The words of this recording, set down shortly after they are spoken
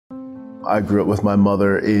I grew up with my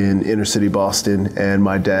mother in inner city Boston, and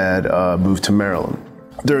my dad moved to Maryland.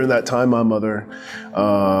 During that time, my mother,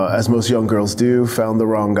 as most young girls do, found the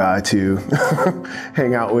wrong guy to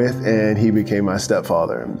hang out with, and he became my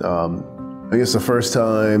stepfather. I guess the first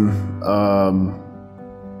time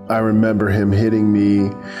I remember him hitting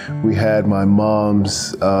me, we had my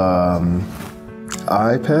mom's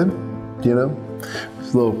eye pen, you know? A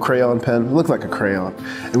little crayon pen, it looked like a crayon.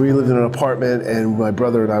 And we lived in an apartment, and my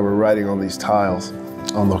brother and I were writing on these tiles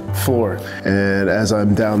on the floor. And as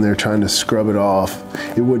I'm down there trying to scrub it off,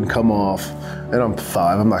 it wouldn't come off. And I'm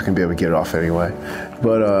 5, I'm not gonna be able to get it off anyway.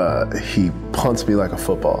 But he punts me like a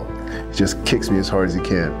football. He just kicks me as hard as he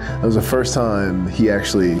can. That was the first time he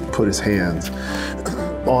actually put his hands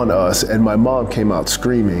on us, and my mom came out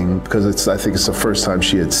screaming because I think it's the first time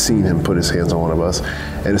she had seen him put his hands on one of us,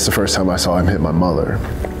 and it's the first time I saw him hit my mother.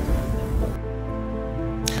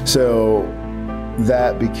 So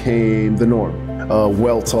that became the norm.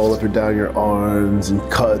 Welts all up and down your arms, and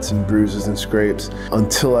cuts and bruises and scrapes,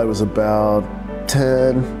 until I was about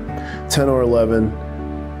 10 or 11.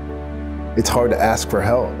 It's hard to ask for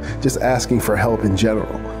help, just asking for help in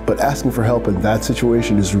general. But asking for help in that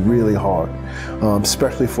situation is really hard,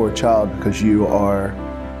 especially for a child, because you're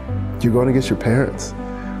going against your parents.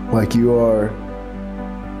 Like you're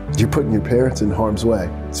putting your parents in harm's way.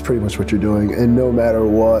 It's pretty much what you're doing. And no matter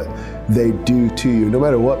what they do to you, no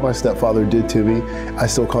matter what my stepfather did to me, I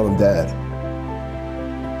still call him Dad.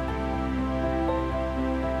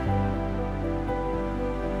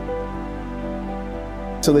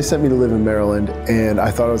 So they sent me to live in Maryland, and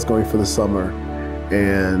I thought I was going for the summer,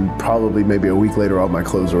 and probably maybe a week later all my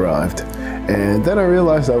clothes arrived. And then I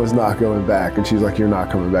realized I was not going back, and she's like, "You're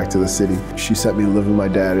not coming back to the city." She sent me to live with my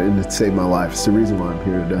dad, and it saved my life. It's the reason why I'm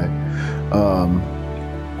here today.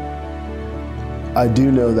 I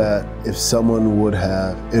do know that if someone would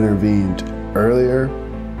have intervened earlier,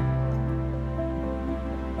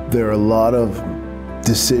 there are a lot of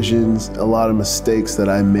decisions, a lot of mistakes that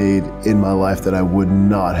I made in my life that I would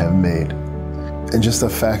not have made. And just the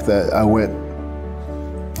fact that I went,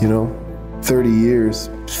 30 years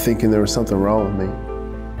thinking there was something wrong with me.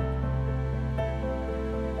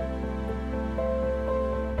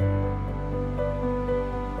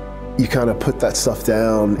 You kind of put that stuff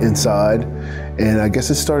down inside, and I guess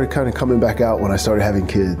it started kind of coming back out when I started having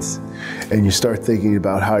kids. And you start thinking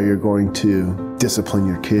about how you're going to discipline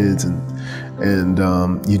your kids, and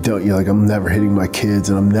you're like, I'm never hitting my kids,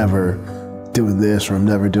 and I'm never doing this, or I'm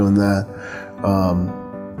never doing that.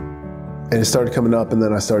 And it started coming up, and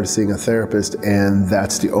then I started seeing a therapist, and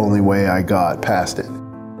that's the only way I got past it.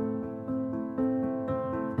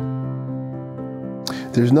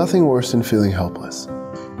 There's nothing worse than feeling helpless.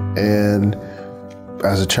 And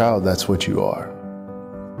as a child, that's what you are.